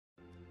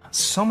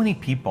So many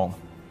people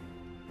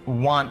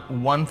want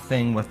one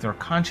thing with their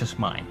conscious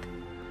mind.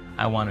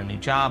 I want a new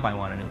job, I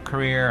want a new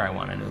career, I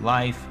want a new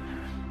life.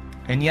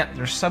 And yet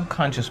their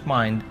subconscious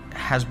mind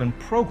has been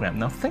programmed.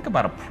 Now think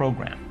about a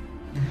program.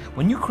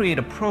 When you create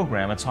a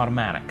program, it's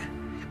automatic.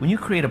 When you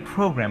create a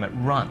program, it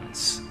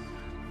runs.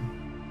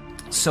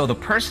 So the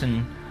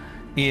person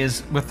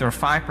is, with their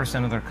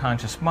 5% of their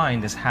conscious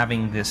mind, is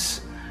having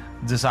this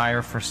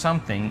desire for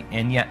something,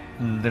 and yet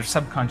their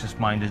subconscious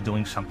mind is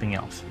doing something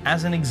else.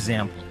 As an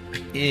example,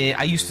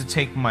 I used to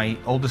take my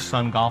oldest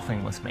son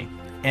golfing with me,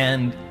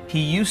 and he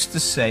used to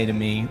say to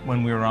me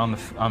when we were on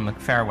the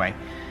fairway,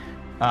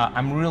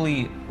 I'm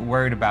really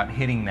worried about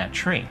hitting that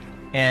tree.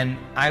 And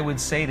I would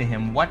say to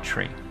him, what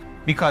tree?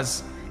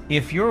 Because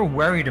if you're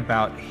worried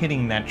about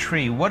hitting that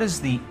tree, what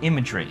is the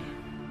imagery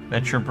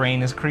that your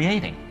brain is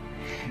creating?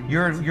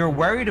 You're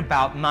worried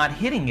about not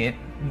hitting it.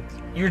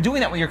 You're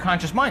doing that with your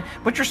conscious mind,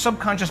 but your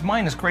subconscious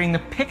mind is creating the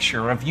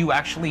picture of you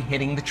actually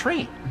hitting the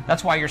tree.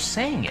 That's why you're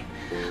saying it.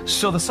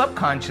 So the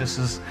subconscious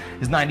is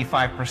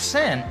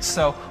 95%,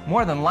 so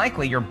more than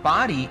likely your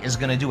body is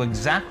going to do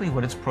exactly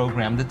what it's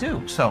programmed to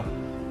do. So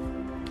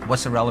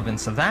what's the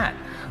relevance of that?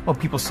 Well,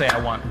 people say I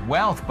want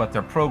wealth, but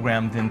they're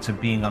programmed into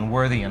being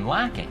unworthy and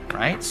lacking,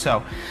 right?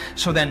 So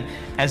then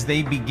as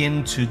they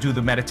begin to do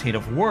the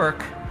meditative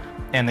work,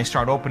 and they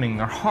start opening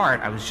their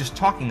heart. I was just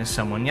talking to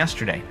someone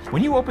yesterday.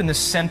 When you open the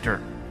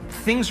center,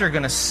 things are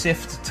going to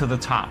sift to the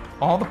top.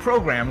 All the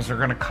programs are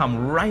going to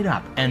come right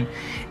up. And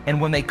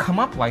when they come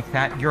up like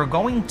that, you're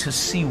going to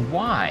see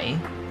why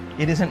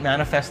it isn't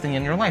manifesting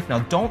in your life. Now,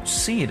 don't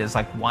see it as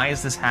like, why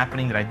is this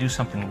happening? Did I do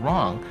something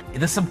wrong?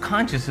 The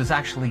subconscious is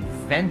actually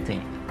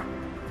venting.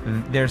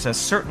 There's a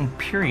certain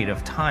period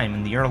of time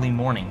in the early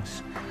mornings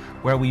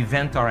where we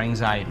vent our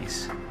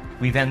anxieties.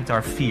 We vent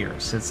our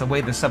fears. It's the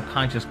way the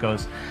subconscious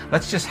goes,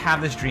 let's just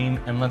have this dream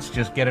and let's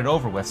just get it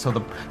over with. So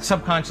the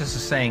subconscious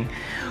is saying,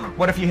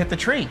 what if you hit the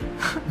tree?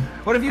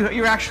 What if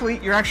you're actually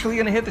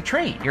going to hit the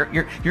tree? You're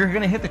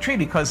going to hit the tree,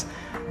 because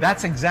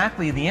that's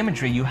exactly the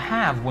imagery you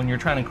have when you're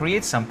trying to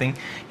create something.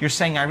 You're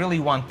saying, I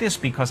really want this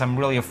because I'm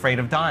really afraid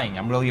of dying.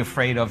 I'm really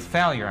afraid of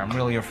failure. I'm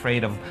really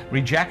afraid of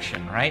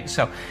rejection, right?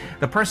 So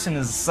the person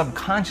is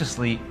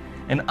subconsciously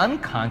and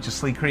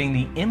unconsciously creating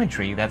the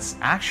imagery that's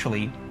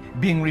actually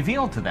being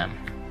revealed to them.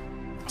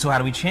 So how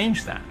do we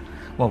change that?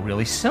 Well,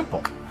 really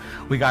simple.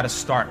 We got to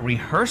start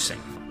rehearsing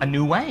a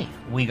new way.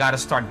 We got to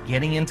start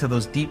getting into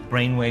those deep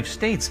brainwave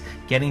states,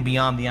 getting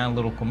beyond the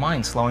analytical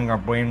mind, slowing our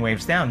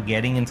brainwaves down,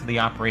 getting into the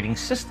operating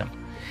system,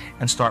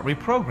 and start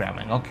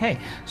reprogramming. Okay,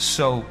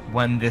 so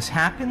when this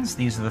happens,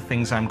 these are the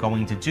things I'm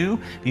going to do.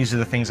 These are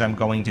the things I'm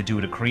going to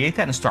do to create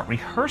that, and start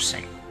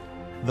rehearsing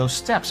those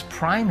steps,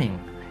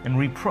 priming and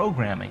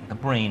reprogramming the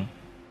brain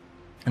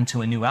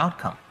into a new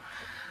outcome.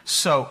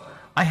 So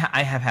I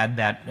have had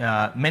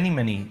that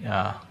many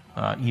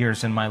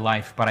years in my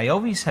life, but I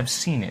always have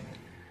seen it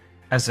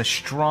as a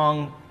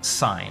strong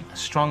sign, a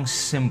strong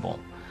symbol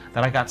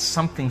that I got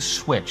something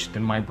switched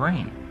in my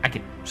brain. I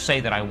could say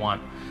that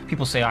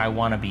people say I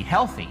want to be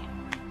healthy.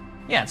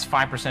 Yeah, it's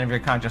 5% of your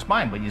conscious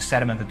mind, but you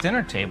set them at the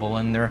dinner table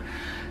and they're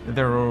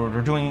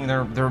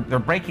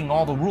breaking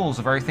all the rules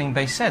of everything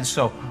they said.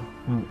 So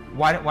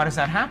why does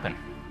that happen?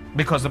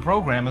 Because the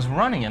program is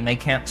running and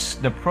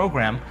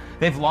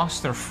they've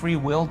lost their free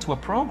will to a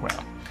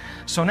program.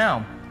 So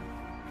now,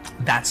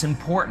 that's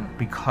important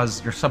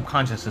because your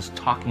subconscious is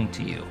talking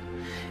to you.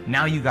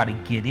 Now you got to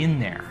get in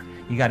there.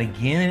 You got to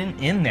get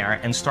in there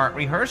and start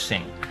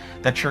rehearsing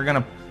that you're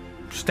going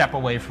to step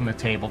away from the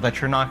table, that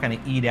you're not going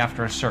to eat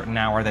after a certain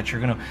hour, that you're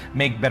going to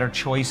make better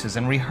choices,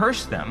 and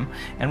rehearse them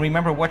and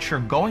remember what you're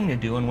going to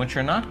do and what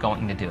you're not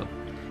going to do.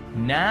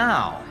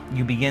 Now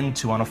you begin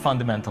to, on a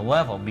fundamental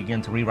level,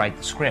 begin to rewrite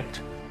the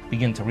script,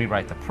 begin to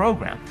rewrite the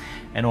program.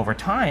 And over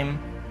time,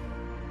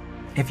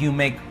 if you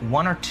make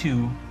one or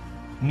two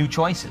new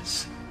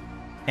choices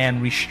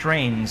and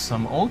restrain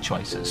some old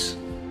choices,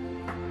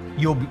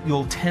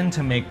 you'll tend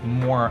to make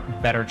more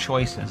better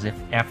choices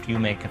after you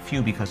make a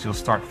few, because you'll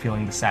start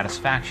feeling the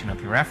satisfaction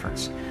of your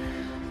efforts.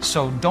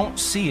 So don't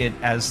see it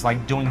as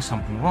like doing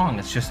something wrong.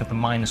 It's just that the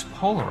mind is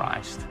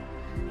polarized.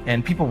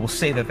 And people will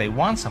say that they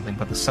want something,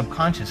 but the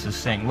subconscious is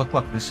saying, look,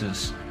 this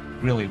is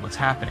really what's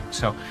happening.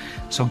 So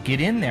get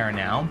in there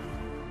now.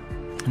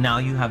 Now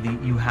you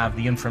have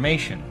the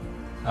information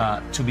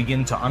to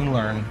begin to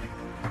unlearn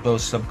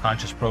those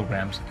subconscious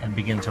programs and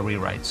begin to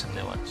rewrite some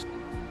new ones.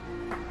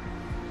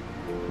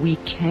 We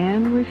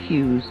can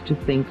refuse to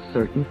think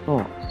certain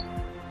thoughts.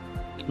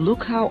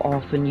 Look how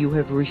often you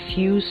have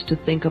refused to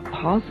think a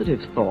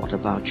positive thought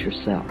about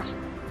yourself.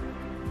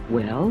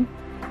 Well,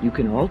 you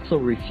can also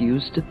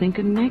refuse to think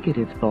a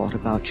negative thought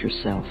about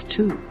yourself,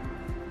 too.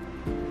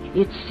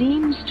 It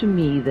seems to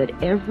me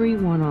that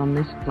everyone on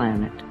this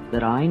planet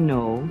that I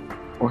know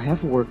or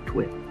have worked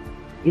with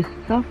is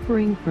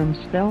suffering from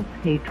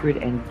self-hatred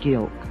and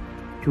guilt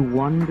to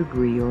one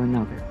degree or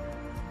another.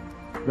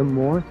 The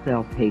more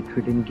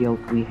self-hatred and guilt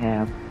we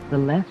have, the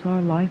less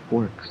our life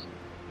works.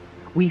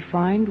 We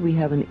find we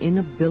have an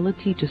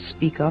inability to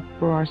speak up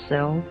for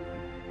ourselves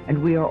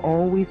and we are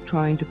always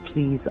trying to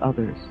please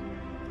others.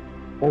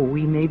 Or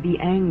we may be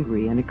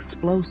angry and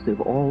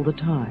explosive all the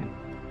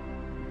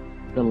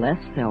time. The less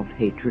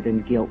self-hatred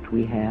and guilt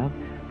we have,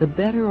 the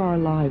better our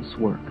lives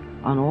work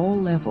on all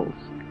levels.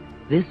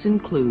 This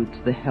includes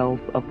the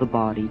health of the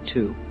body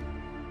too.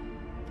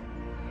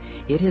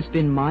 It has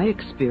been my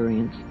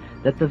experience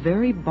that the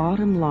very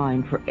bottom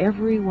line for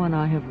everyone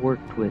I have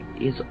worked with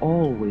is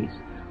always,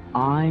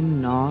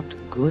 I'm not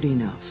good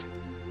enough.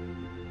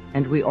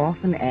 And we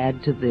often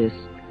add to this,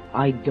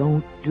 I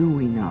don't do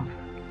enough,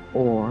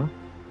 or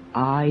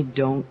I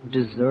don't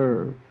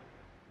deserve.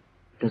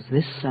 Does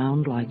this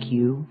sound like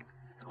you?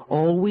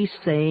 Always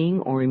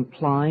saying or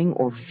implying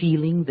or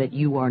feeling that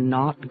you are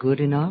not good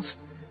enough?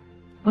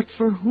 But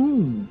for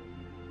whom?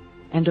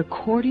 And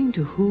according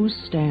to whose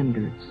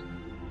standards?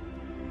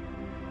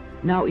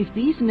 Now, if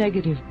these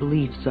negative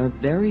beliefs are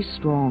very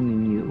strong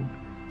in you,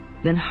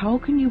 then how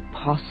can you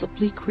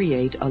possibly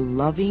create a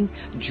loving,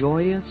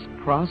 joyous,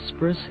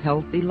 prosperous,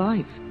 healthy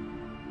life?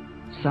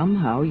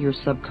 Somehow your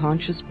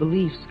subconscious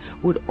beliefs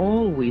would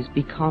always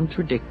be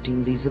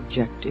contradicting these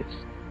objectives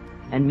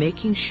and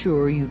making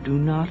sure you do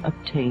not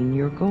obtain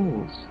your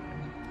goals.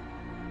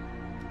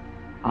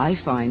 I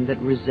find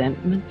that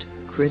resentment,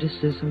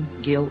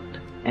 criticism, guilt,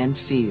 and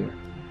fear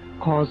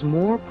cause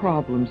more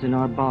problems in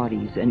our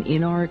bodies and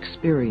in our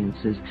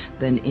experiences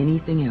than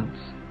anything else.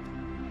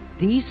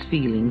 These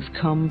feelings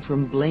come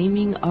from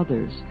blaming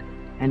others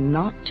and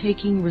not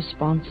taking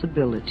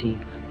responsibility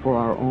for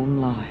our own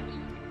lives.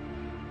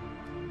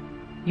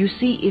 You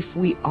see, if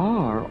we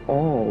are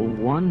all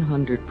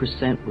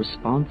 100%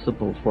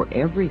 responsible for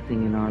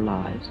everything in our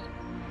lives,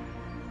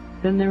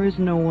 then there is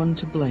no one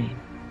to blame.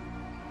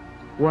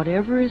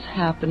 Whatever is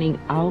happening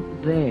out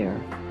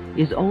there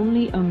is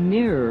only a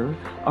mirror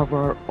of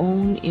our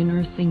own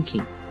inner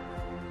thinking.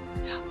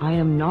 I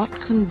am not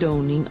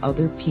condoning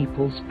other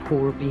people's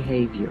poor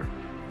behavior,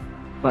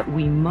 but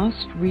we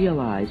must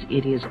realize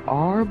it is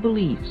our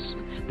beliefs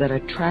that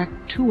attract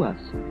to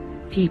us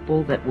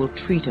people that will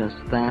treat us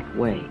that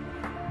way.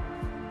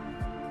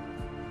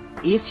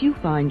 If you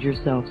find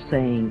yourself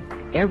saying,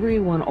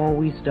 everyone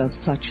always does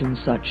such and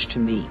such to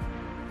me,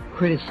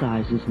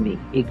 criticizes me,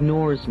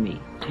 ignores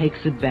me,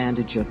 takes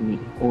advantage of me,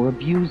 or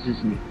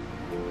abuses me,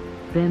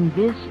 then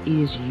this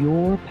is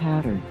your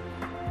pattern.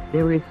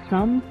 There is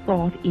some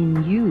thought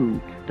in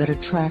you that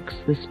attracts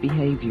this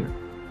behavior.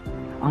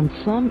 On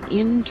some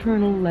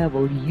internal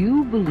level,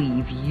 you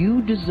believe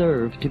you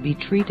deserve to be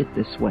treated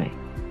this way.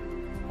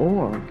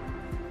 Or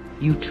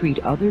you treat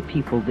other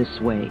people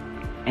this way,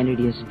 and it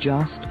is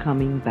just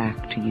coming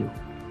back to you.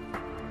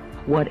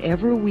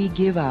 Whatever we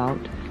give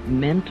out,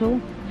 mental,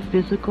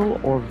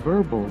 physical, or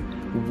verbal,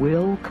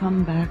 will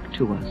come back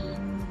to us.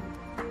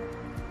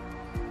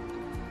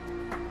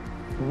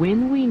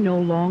 When we no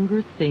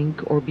longer think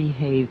or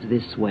behave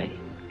this way,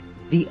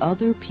 the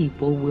other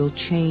people will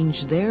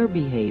change their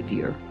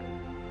behavior,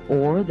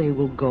 or they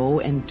will go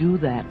and do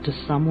that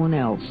to someone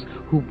else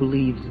who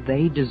believes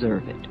they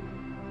deserve it.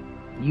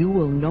 You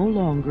will no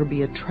longer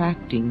be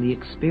attracting the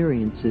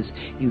experiences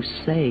you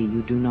say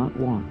you do not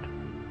want.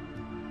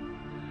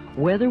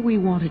 Whether we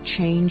want to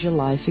change a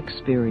life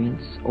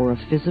experience or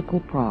a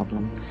physical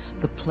problem,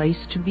 the place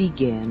to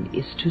begin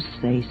is to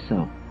say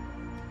so.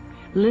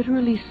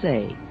 Literally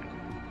say,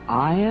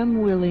 I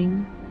am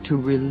willing to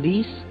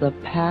release the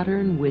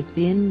pattern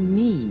within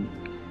me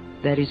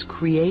that is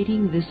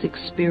creating this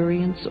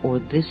experience or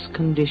this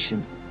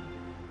condition.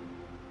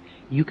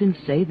 You can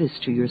say this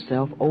to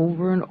yourself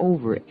over and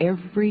over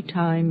every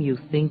time you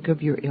think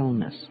of your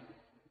illness.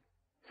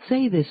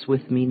 Say this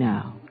with me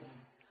now.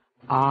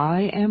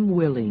 I am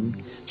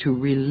willing to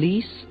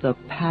release the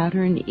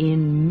pattern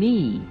in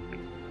me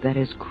that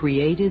has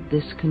created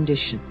this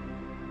condition.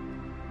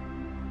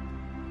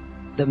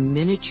 The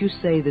minute you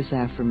say this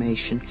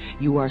affirmation,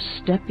 you are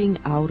stepping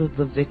out of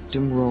the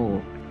victim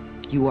role.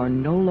 You are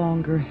no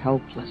longer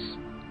helpless.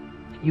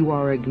 You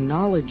are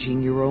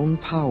acknowledging your own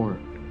power.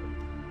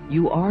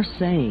 You are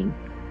saying,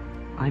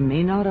 I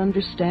may not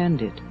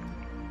understand it,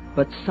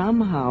 but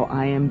somehow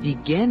I am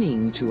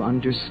beginning to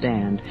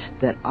understand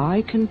that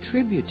I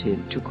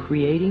contributed to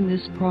creating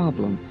this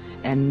problem,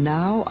 and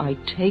now I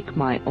take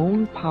my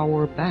own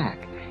power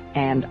back,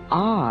 and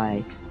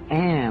I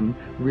am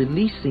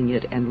releasing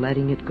it and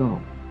letting it go.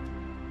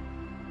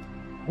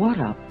 What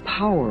a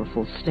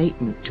powerful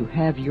statement to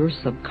have your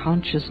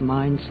subconscious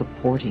mind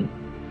supporting.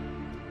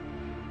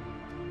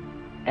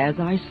 As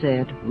I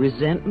said,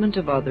 resentment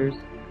of others,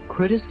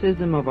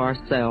 criticism of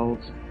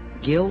ourselves,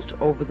 guilt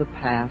over the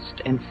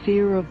past, and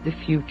fear of the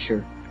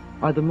future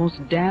are the most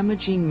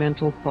damaging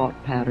mental thought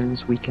patterns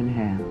we can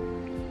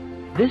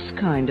have. This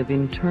kind of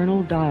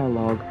internal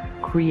dialogue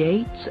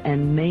creates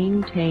and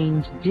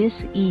maintains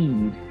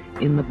dis-ease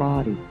in the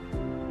body.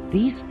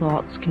 These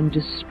thoughts can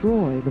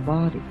destroy the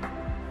body.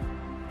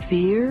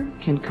 Fear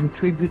can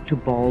contribute to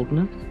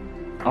baldness,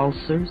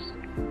 ulcers,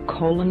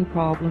 colon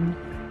problems,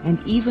 and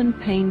even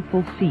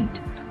painful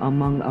feet,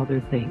 among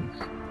other things.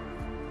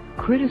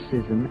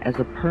 Criticism as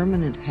a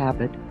permanent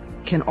habit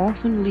can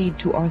often lead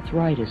to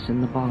arthritis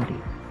in the body.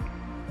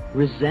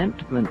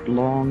 resentment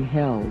long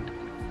held,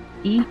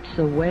 eats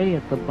away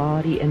at the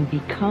body and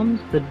becomes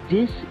the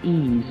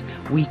dis-ease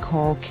we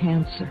call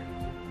cancer.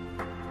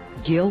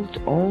 Guilt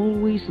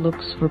always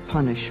looks for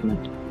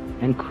punishment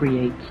and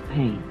creates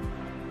pain.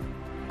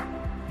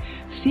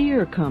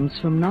 Fear comes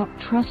from not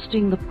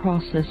trusting the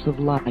process of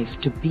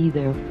life to be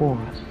there for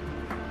us.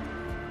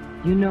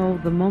 You know,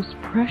 the most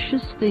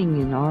precious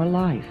thing in our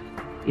life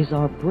is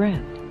our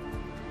breath.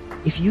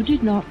 If you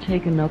did not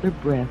take another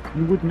breath,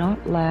 you would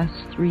not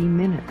last 3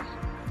 minutes.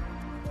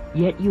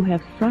 Yet you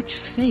have such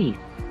faith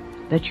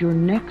that your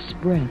next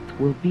breath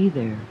will be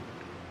there,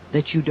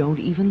 that you don't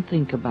even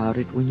think about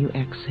it when you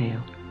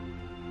exhale.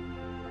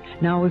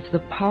 Now, if the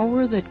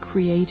power that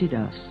created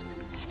us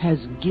has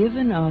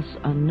given us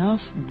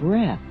enough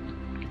breath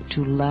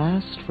to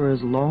last for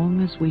as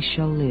long as we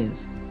shall live,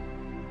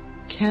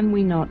 can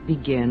we not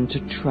begin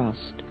to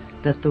trust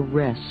that the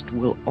rest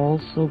will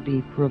also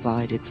be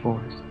provided for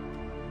us?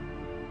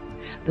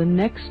 The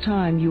next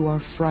time you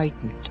are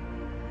frightened,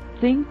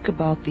 think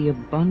about the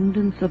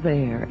abundance of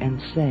air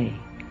and say,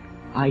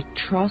 I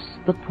trust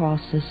the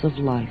process of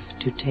life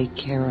to take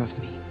care of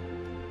me.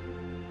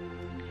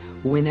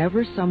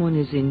 Whenever someone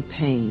is in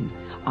pain,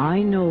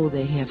 I know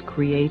they have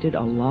created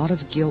a lot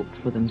of guilt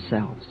for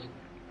themselves.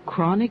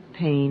 Chronic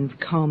pain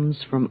comes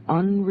from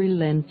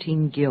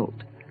unrelenting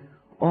guilt,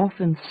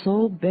 often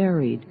so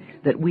buried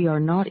that we are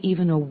not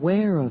even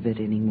aware of it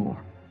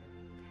anymore.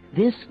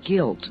 This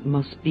guilt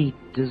must be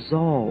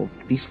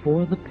dissolved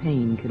before the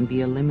pain can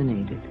be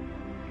eliminated.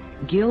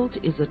 Guilt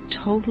is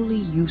a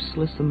totally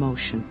useless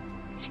emotion.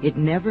 It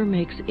never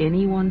makes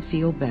anyone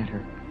feel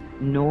better,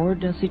 nor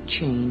does it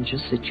change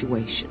a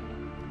situation.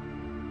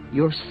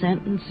 Your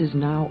sentence is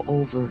now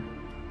over.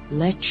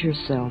 Let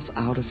yourself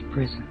out of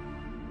prison.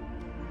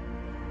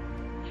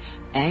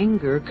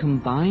 Anger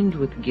combined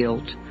with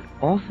guilt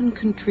often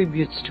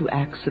contributes to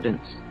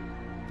accidents.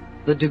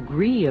 The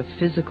degree of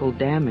physical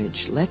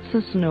damage lets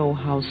us know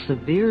how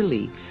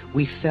severely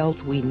we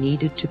felt we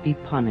needed to be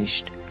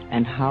punished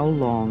and how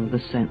long the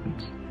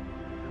sentence.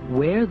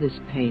 Where this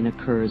pain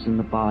occurs in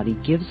the body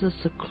gives us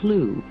a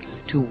clue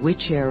to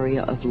which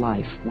area of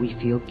life we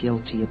feel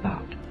guilty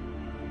about.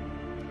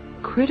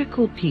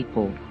 Critical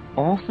people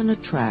often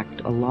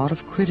attract a lot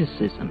of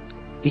criticism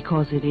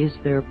because it is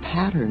their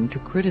pattern to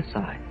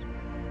criticize.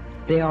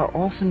 They are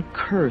often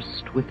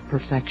cursed with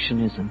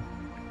perfectionism,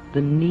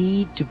 the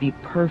need to be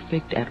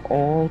perfect at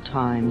all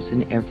times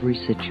in every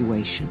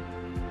situation.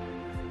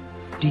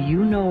 Do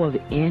you know of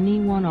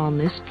anyone on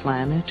this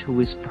planet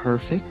who is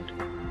perfect?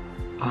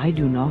 I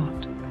do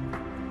not.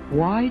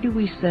 Why do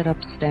we set up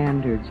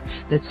standards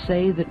that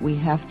say that we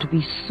have to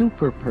be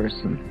super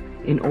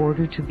person in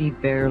order to be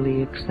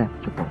barely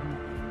acceptable?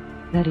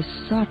 That is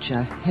such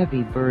a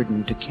heavy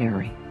burden to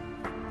carry.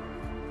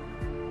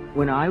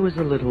 When I was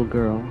a little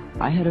girl,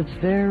 I had a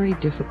very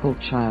difficult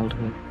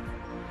childhood.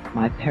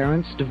 My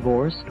parents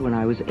divorced when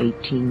I was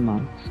 18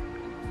 months.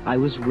 I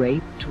was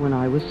raped when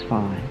I was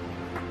 5.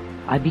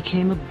 I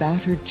became a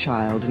battered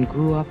child and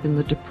grew up in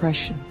the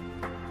Depression.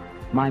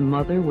 My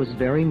mother was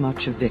very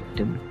much a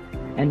victim,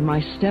 and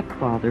my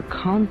stepfather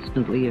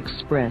constantly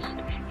expressed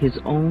his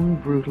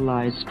own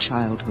brutalized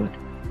childhood.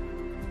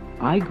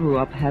 I grew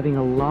up having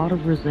a lot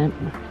of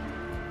resentment.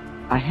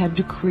 I had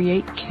to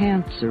create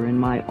cancer in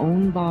my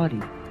own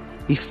body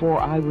before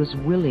I was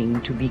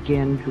willing to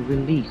begin to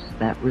release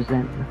that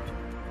resentment.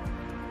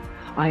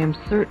 I am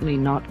certainly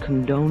not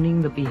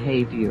condoning the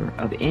behavior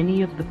of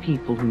any of the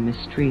people who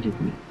mistreated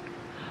me.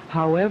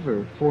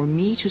 However, for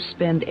me to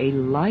spend a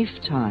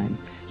lifetime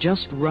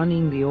just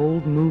running the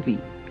old movie,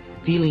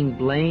 feeling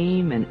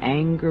blame and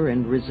anger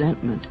and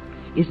resentment,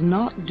 is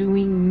not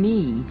doing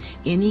me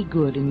any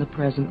good in the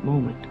present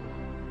moment.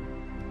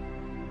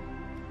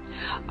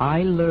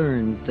 I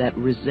learned that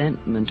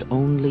resentment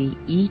only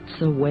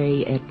eats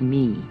away at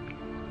me,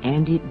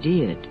 and it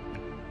did.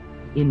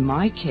 In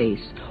my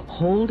case,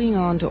 holding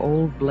on to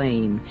old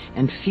blame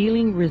and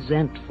feeling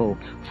resentful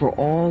for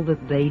all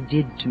that they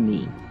did to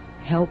me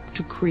helped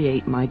to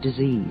create my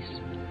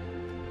disease.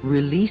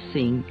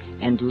 Releasing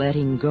and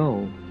letting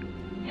go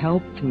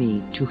helped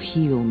me to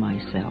heal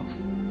myself.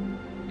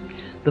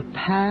 The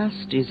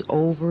past is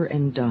over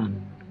and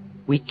done.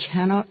 We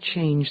cannot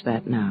change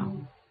that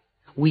now.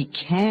 We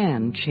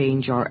can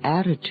change our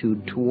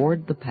attitude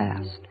toward the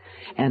past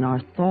and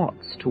our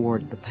thoughts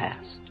toward the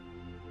past.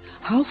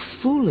 How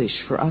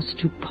foolish for us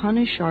to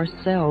punish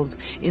ourselves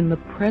in the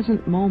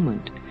present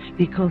moment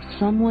because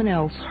someone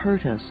else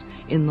hurt us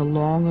in the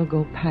long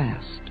ago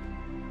past.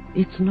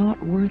 It's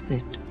not worth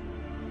it.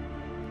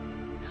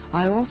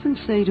 I often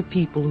say to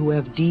people who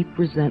have deep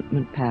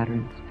resentment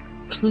patterns,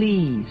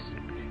 please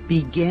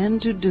begin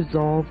to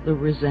dissolve the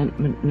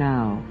resentment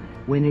now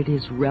when it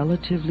is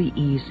relatively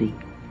easy.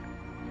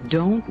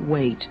 Don't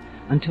wait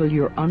until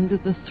you're under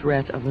the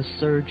threat of a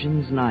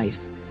surgeon's knife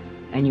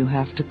and you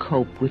have to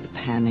cope with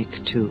panic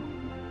too.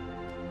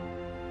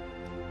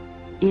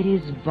 It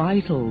is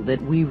vital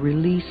that we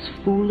release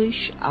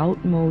foolish,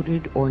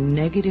 outmoded, or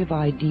negative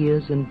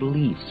ideas and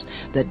beliefs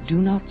that do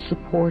not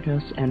support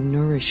us and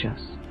nourish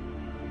us.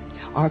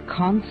 Our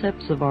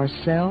concepts of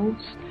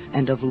ourselves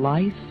and of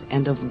life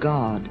and of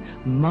God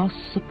must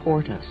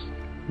support us,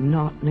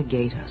 not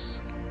negate us.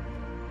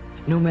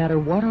 No matter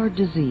what our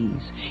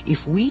disease,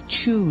 if we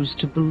choose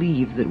to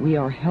believe that we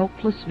are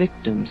helpless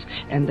victims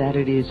and that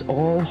it is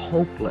all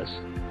hopeless,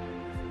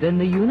 then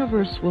the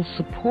universe will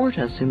support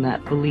us in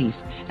that belief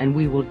and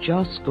we will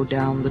just go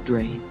down the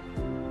drain.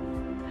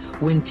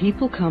 When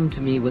people come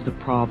to me with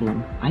a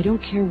problem, I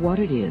don't care what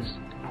it is,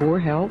 poor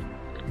health,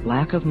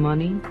 lack of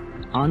money,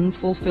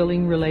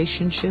 unfulfilling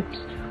relationships,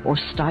 or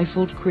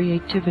stifled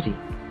creativity,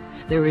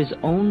 there is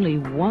only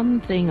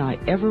one thing I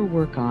ever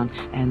work on,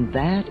 and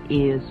that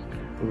is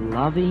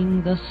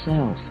loving the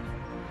self.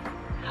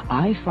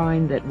 I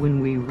find that when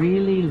we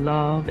really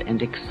love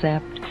and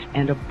accept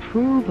and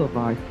approve of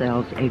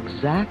ourselves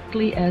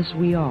exactly as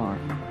we are,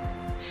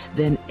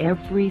 then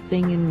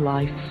everything in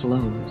life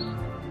flows.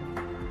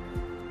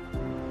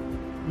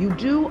 You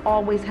do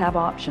always have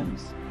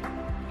options,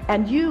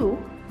 and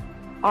you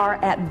are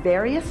at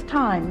various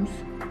times,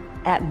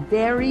 at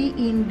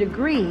varying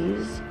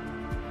degrees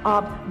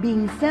of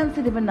being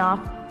sensitive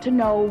enough to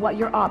know what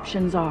your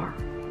options are.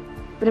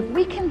 But if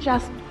we can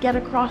just get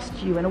across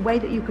to you in a way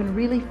that you can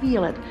really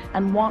feel it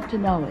and want to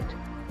know it,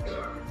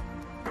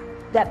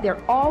 that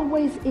there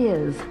always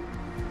is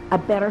a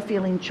better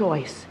feeling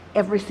choice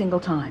every single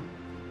time.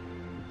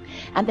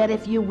 And that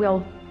if you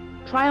will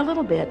try a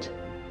little bit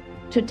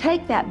to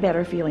take that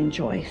better feeling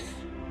choice,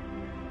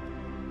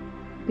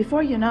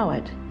 before you know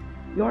it,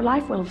 your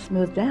life will have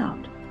smoothed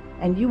out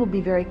and you will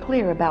be very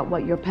clear about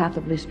what your path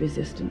of least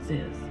resistance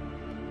is.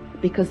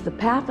 Because the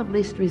path of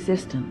least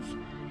resistance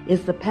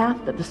is the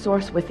path that the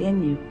source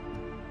within you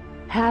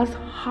has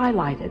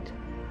highlighted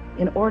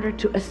in order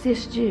to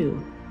assist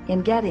you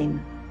in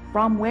getting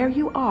from where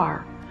you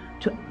are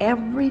to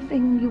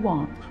everything you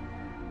want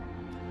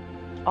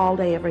all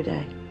day, every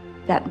day.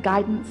 That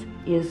guidance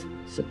is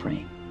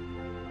supreme.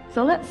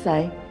 So let's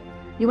say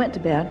you went to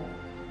bed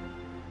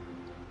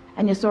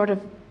and you sort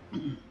of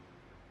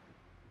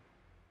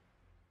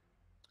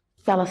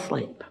fell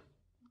asleep.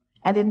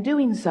 And in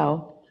doing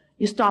so,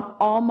 you stop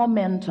all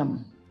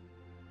momentum.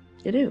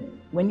 You do.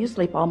 When you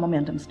sleep, all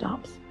momentum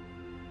stops.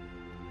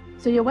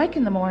 So you wake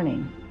in the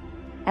morning,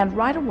 and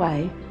right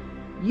away,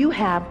 you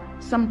have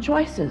some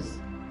choices.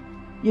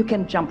 You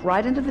can jump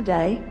right into the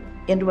day,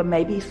 into a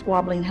maybe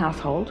squabbling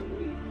household.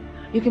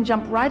 You can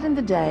jump right in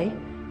the day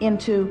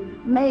into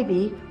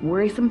maybe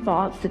worrisome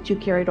thoughts that you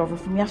carried over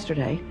from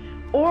yesterday.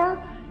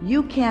 Or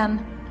you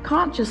can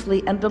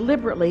consciously and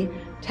deliberately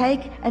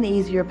take an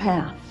easier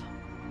path.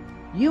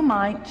 You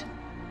might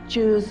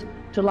choose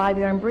to lie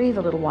there and breathe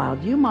a little while.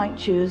 You might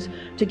choose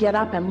to get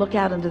up and look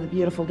out into the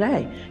beautiful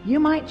day. You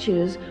might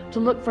choose to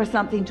look for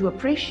something to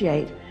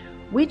appreciate.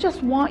 We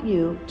just want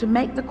you to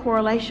make the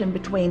correlation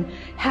between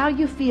how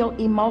you feel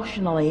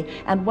emotionally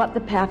and what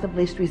the path of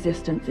least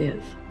resistance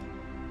is.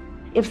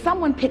 If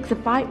someone picks a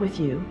fight with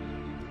you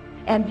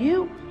and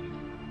you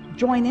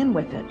join in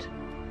with it,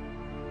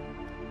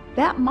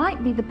 that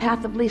might be the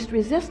path of least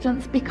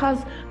resistance, because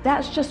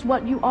that's just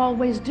what you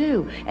always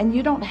do, and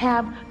you don't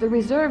have the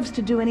reserves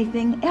to do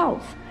anything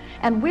else.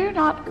 And we're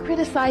not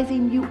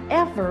criticizing you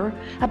ever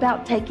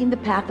about taking the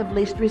path of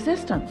least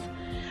resistance.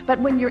 But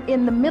when you're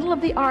in the middle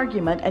of the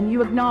argument and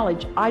you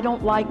acknowledge, I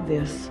don't like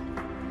this,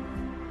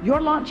 you're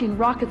launching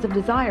rockets of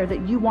desire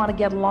that you want to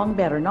get along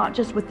better, not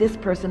just with this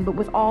person, but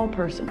with all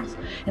persons.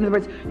 In other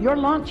words, you're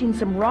launching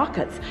some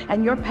rockets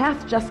and your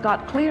path just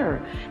got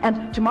clearer.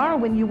 And tomorrow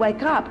when you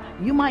wake up,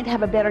 you might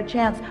have a better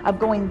chance of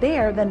going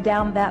there than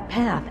down that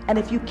path. And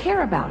if you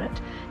care about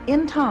it,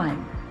 in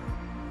time,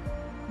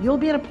 you'll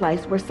be at a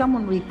place where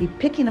someone will be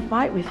picking a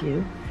fight with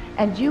you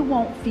and you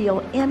won't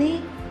feel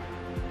any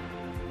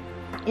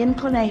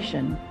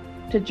inclination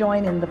to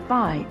join in the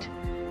fight,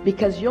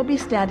 because you'll be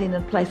standing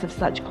in a place of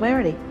such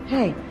clarity.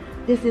 Hey,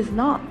 this is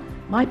not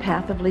my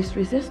path of least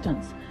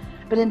resistance.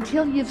 But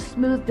until you've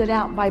smoothed it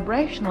out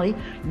vibrationally,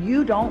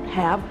 you don't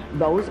have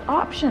those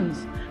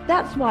options.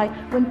 That's why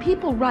when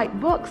people write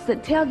books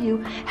that tell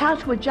you how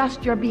to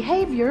adjust your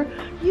behavior,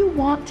 you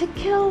want to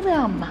kill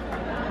them.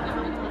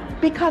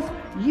 Because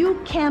you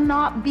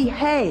cannot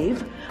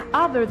behave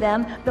other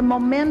than the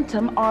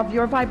momentum of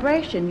your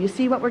vibration. You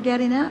see what we're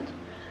getting at?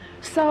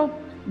 So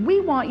we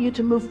want you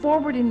to move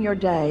forward in your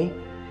day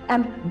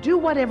and do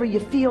whatever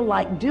you feel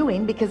like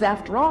doing, because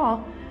after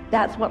all,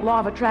 that's what law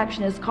of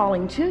attraction is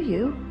calling to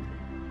you.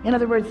 In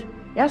other words,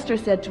 Esther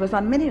said to us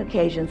on many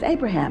occasions,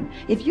 Abraham,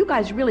 if you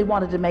guys really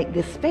wanted to make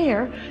this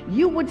fair,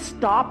 you would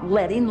stop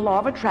letting law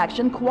of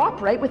attraction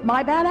cooperate with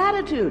my bad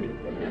attitude.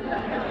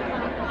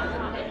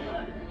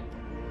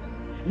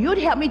 You'd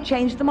help me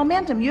change the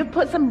momentum. You'd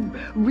put some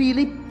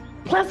really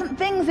pleasant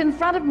things in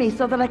front of me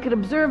so that I could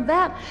observe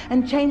that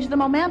and change the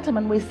momentum.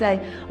 And we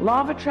say,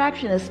 law of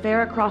attraction is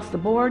fair across the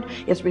board.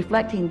 It's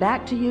reflecting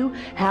back to you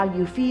how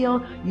you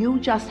feel. You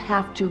just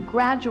have to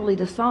gradually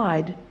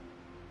decide,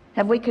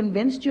 have we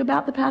convinced you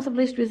about the path of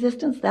least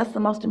resistance? That's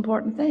the most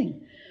important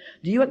thing.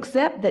 Do you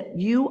accept that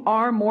you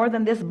are more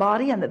than this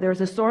body and that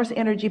there's a source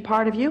energy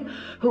part of you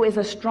who is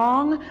a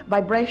strong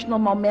vibrational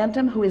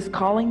momentum who is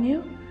calling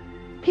you?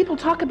 People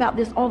talk about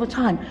this all the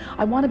time.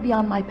 I want to be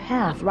on my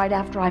path right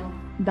after I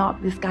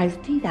knock this guy's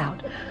teeth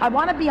out. I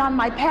want to be on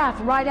my path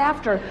right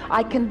after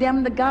I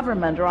condemn the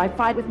government or I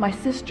fight with my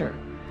sister.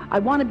 I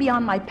want to be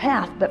on my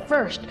path, but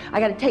first I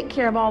got to take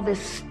care of all this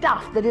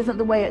stuff that isn't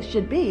the way it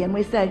should be. And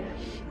we say,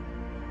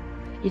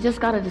 you just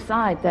got to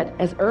decide that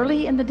as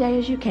early in the day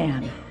as you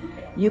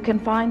can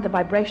find the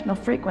vibrational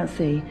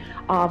frequency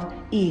of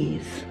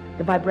ease,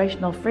 the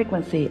vibrational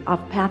frequency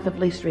of path of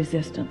least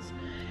resistance.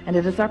 And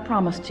it is our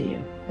promise to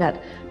you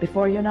that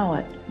before you know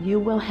it, you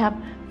will have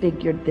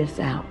figured this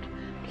out.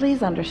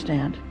 Please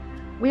understand,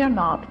 we are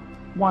not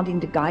wanting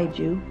to guide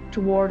you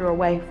toward or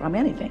away from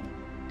anything.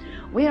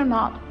 We are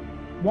not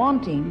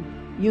wanting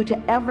you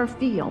to ever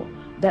feel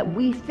that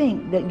we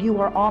think that you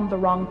are on the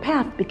wrong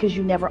path, because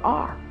you never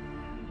are.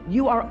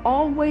 You are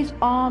always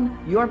on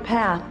your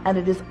path, and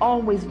it is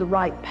always the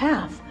right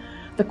path.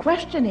 The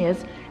question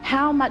is,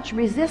 how much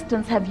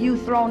resistance have you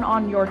thrown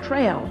on your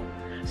trail?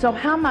 So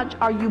how much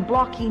are you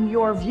blocking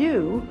your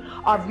view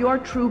of your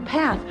true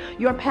path?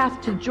 Your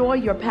path to joy,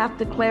 your path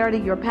to clarity,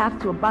 your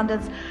path to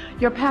abundance,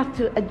 your path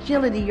to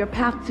agility, your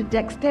path to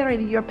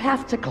dexterity, your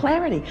path to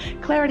clarity.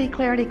 Clarity,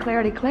 clarity,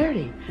 clarity,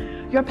 clarity.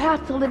 Your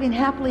path to living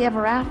happily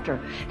ever after.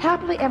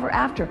 Happily ever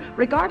after.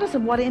 Regardless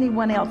of what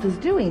anyone else is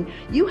doing,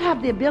 you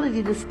have the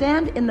ability to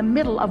stand in the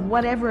middle of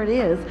whatever it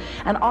is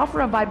and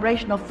offer a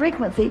vibrational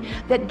frequency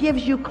that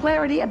gives you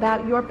clarity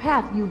about your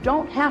path. You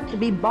don't have to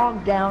be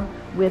bogged down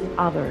with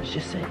others,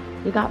 you see.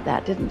 You got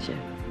that, didn't you?